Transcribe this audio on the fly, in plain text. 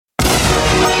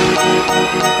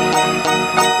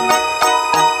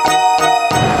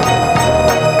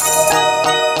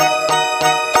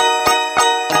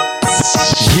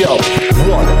Yo,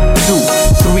 1, 2,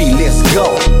 3, let's go.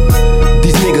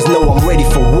 These niggas know I'm ready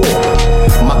for war.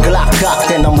 My Glock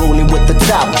cocked and I'm rolling with the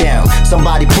top down.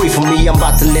 Somebody pray for me, I'm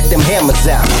about to let them hammers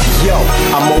out. Yo,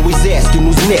 I'm always asking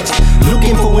who's next.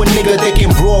 Looking for a nigga that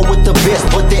can brawl with the best,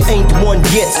 but there ain't one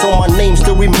yet, so my name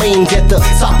still remains at the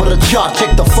top of the chart.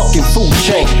 Check the fucking food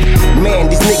chain. Man,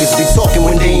 these niggas be talking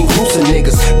when they ain't gruesome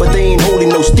niggas, but they ain't holding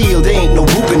no steel, they ain't no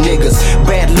hooping niggas.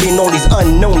 Battling all these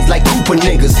unknowns like Cooper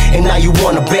niggas, and now you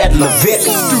wanna battle a vet.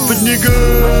 Stupid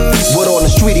niggas. But on the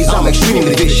streets, I'm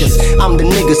extremely vicious. I'm the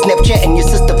nigga Snapchatting your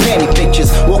sister panty pictures.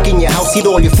 Walk in your house, eat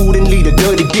all your food and leave the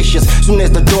dirty dishes. Soon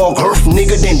as the dog hurf,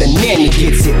 nigga, then the nanny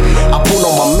gets it. I pull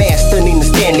on my mask, turning the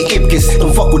Stanley Ipkiss.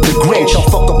 Don't fuck with the Grinch, I'll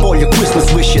fuck up all your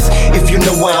Christmas wishes. If you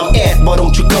know where I'm at, why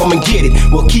don't you come and get it?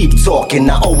 Well, keep talking,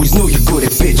 I always knew you're good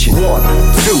at bitching. 1,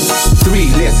 2, 3,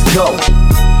 let's go.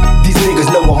 These niggas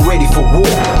know I'm ready for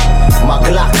war. My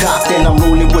Glock cocked and I'm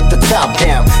rolling with the top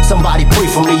down. Somebody pray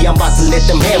for me, I'm about to let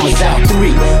them hammers out.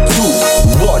 3,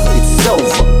 2, 1, it's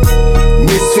over.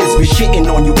 Misfits be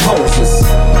shitting on you posers.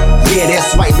 Yeah,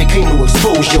 that's right, we came to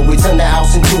exposure. We turn the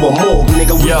house into a morgue,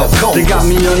 nigga, with the cold. They got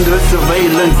me under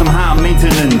surveillance, I'm high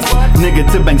maintenance. Nigga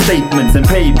to bank statements and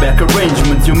payback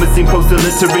arrangements. You're missing poster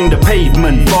littering the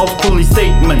pavement. False police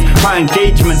statements, high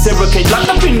engagements. Irricate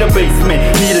locked up in the basement.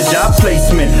 Need a job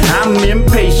placement, I'm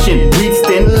impatient.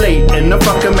 Reached in late and the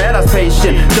fucking mad ass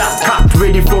patient. Glock cocked,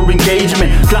 ready for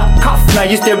engagement. Glock cuffed, now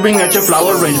you staring at your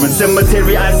flower arrangement.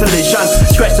 Cemetery isolation,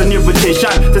 stress and irritation.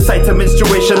 The site of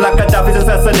menstruation like Gaddafi's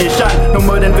assassination. No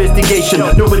murder investigation,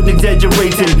 no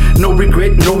exaggerating. No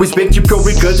regret, no respect, you pure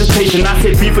regurgitation. I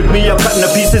said beef with me, I'm cutting the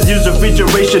pieces, use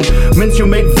refrigeration. Means you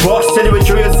make boss, celebrate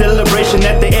your celebration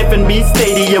at the F&B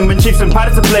stadium when Chiefs and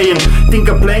Pirates are playing. Think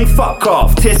I'm playing, fuck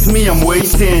off, test me, I'm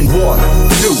waiting. 1,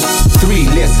 2, 3,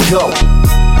 let's go.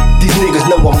 These niggas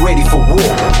know I'm ready for war.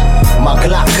 My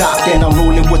Glock cocked and I'm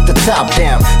rolling with the top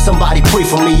down. Somebody pray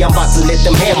for me, I'm about to let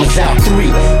them hammers out. 3,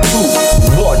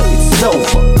 2, 1, it's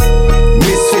over.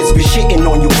 Misfits be shitting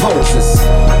on you posers.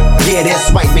 Yeah,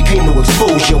 that's right, we came to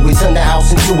exposure. We turn the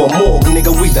house into a morgue,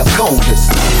 nigga, we the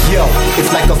coldest. Yo,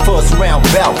 it's like a first round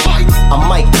bout. I'm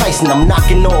Mike Tyson, I'm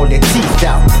knocking all their teeth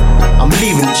out. I'm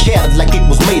leaving it shattered like it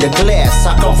was made of glass.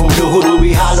 I come from the hood where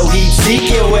we hollow heat,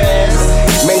 seek your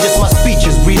ass. Man, just my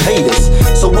speeches breed haters.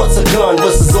 So what's a gun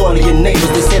versus all of your neighbors?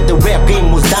 They said the rap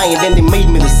game was dying, then they made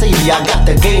me the savior. I got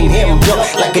the game hemmed up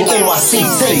like an NYC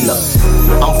Taylor.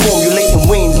 I'm formulating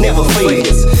wings, never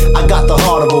failures. I got the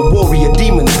heart of a warrior,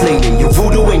 demon slayer. Your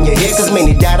voodoo in your head, cause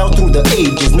many died out through the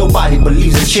ages. Nobody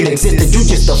believes this shit existed, you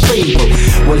just a fable.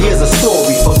 Well, here's a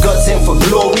story, for guts and for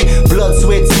glory. Blood,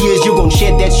 sweat, tears, you gon'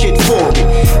 shed that shit for it.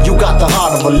 You got the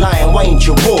heart of a lion, why ain't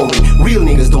you worried? Real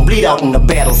niggas don't bleed out in the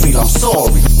battlefield, I'm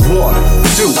sorry. 1,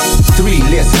 2, 3,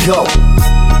 let's go.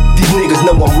 These niggas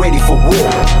know I'm ready for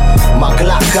war. My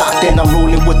Glock cocked and I'm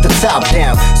rolling with the top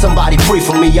down. Somebody pray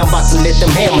for me, I'm about to let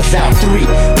them hammers out. 3,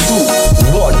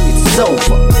 2, 1, it's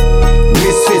over.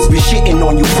 Misfits be shitting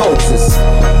on you posers.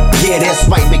 Yeah, that's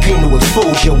right, we came to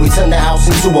exposure. We turn the house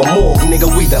into a morgue, nigga,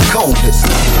 we the coldest.